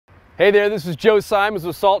Hey there, this is Joe Simons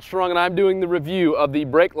with Salt Strong, and I'm doing the review of the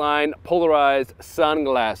Breakline Polarized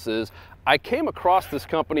sunglasses. I came across this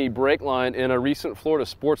company, Breakline, in a recent Florida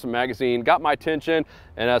Sportsman Magazine, got my attention,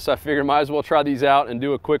 and so I figured might as well try these out and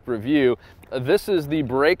do a quick review. This is the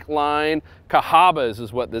Breakline Cahabas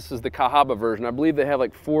is what this is, the Cahaba version. I believe they have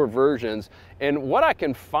like 4 versions. And what I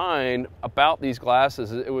can find about these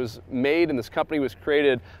glasses is it was made, and this company was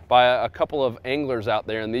created by a couple of anglers out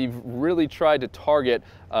there, and they've really tried to target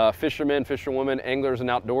fishermen, fisherwomen, anglers, and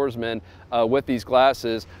outdoorsmen with these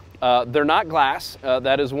glasses. They're not glass.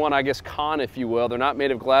 That is one, I guess, con, if you will. They're not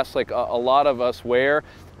made of glass like a lot of us wear.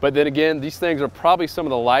 But then again, these things are probably some of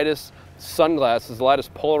the lightest sunglasses, the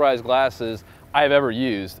lightest polarized glasses I've ever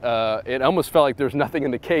used. It almost felt like there's nothing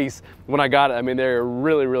in the case when I got it. I mean, they're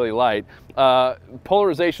really, really light.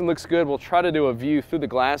 Polarization looks good. We'll try to do a view through the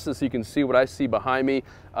glasses so you can see what I see behind me.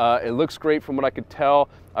 It looks great from what I could tell.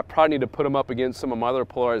 I probably need to put them up against some of my other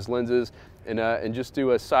polarized lenses and just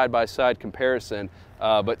do a side-by-side comparison.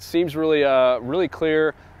 But seems really, really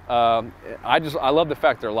clear. I love the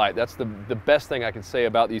fact they're light. That's the best thing I can say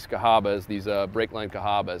about these Cahabas, these Breakline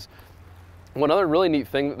Cahabas. One other really neat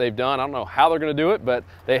thing that they've done, I don't know how they're going to do it, but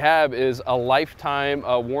they have, is a lifetime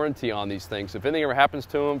warranty on these things. If anything ever happens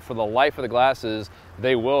to them, for the life of the glasses,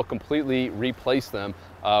 they will completely replace them,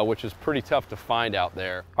 which is pretty tough to find out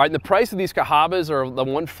there. All right, and the price of these Cahabas are the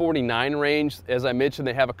 $149 range. As I mentioned,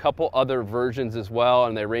 they have a couple other versions as well,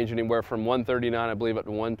 and they range anywhere from $139, I believe, up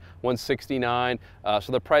to $169.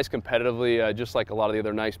 So they're priced competitively, just like a lot of the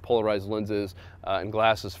other nice polarized lenses and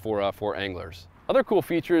glasses for anglers. Other cool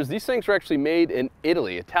features, these things are actually made in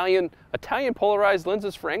Italy. Italian polarized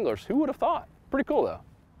lenses for anglers. Who would have thought? Pretty cool though.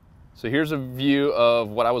 So here's a view of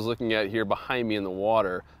what I was looking at here behind me in the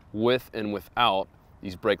water with and without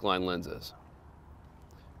these Breakline lenses.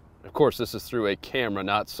 Of course, this is through a camera,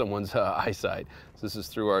 not someone's eyesight. So this is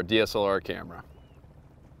through our DSLR camera.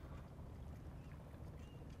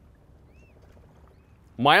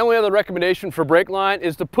 My only other recommendation for Breakline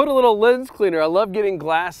is to put a little lens cleaner. I love getting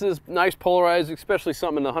glasses, nice polarized, especially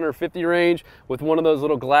something in the 150 range with one of those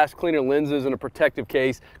little glass cleaner lenses in a protective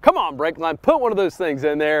case. Come on, Breakline, put one of those things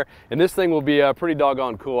in there, and this thing will be pretty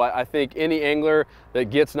doggone cool. I think any angler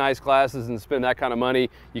that gets nice glasses and spend that kind of money,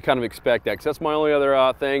 you kind of expect that. Because that's my only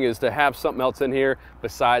other thing, is to have something else in here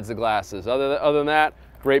besides the glasses. Other than that,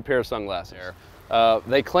 great pair of sunglasses.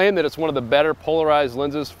 They claim that it's one of the better polarized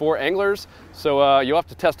lenses for anglers, so you'll have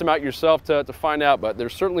to test them out yourself to find out, but they're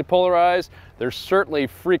certainly polarized, they're certainly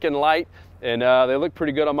freaking light, and they look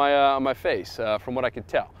pretty good on my face from what I can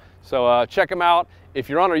tell. So check them out. If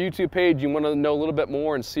you're on our YouTube page, you want to know a little bit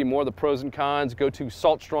more and see more of the pros and cons, go to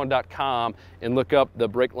saltstrong.com and look up the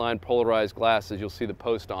Breakline polarized glasses. You'll see the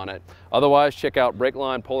post on it. Otherwise, check out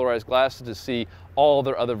Breakline polarized glasses to see all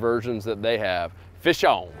their other versions that they have. Fish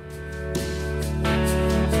on!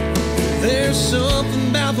 There's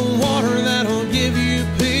something about the water that'll give you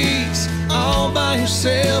peace, all by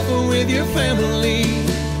yourself or with your family.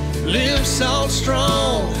 Live salt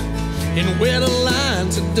strong and wear the line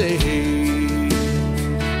today.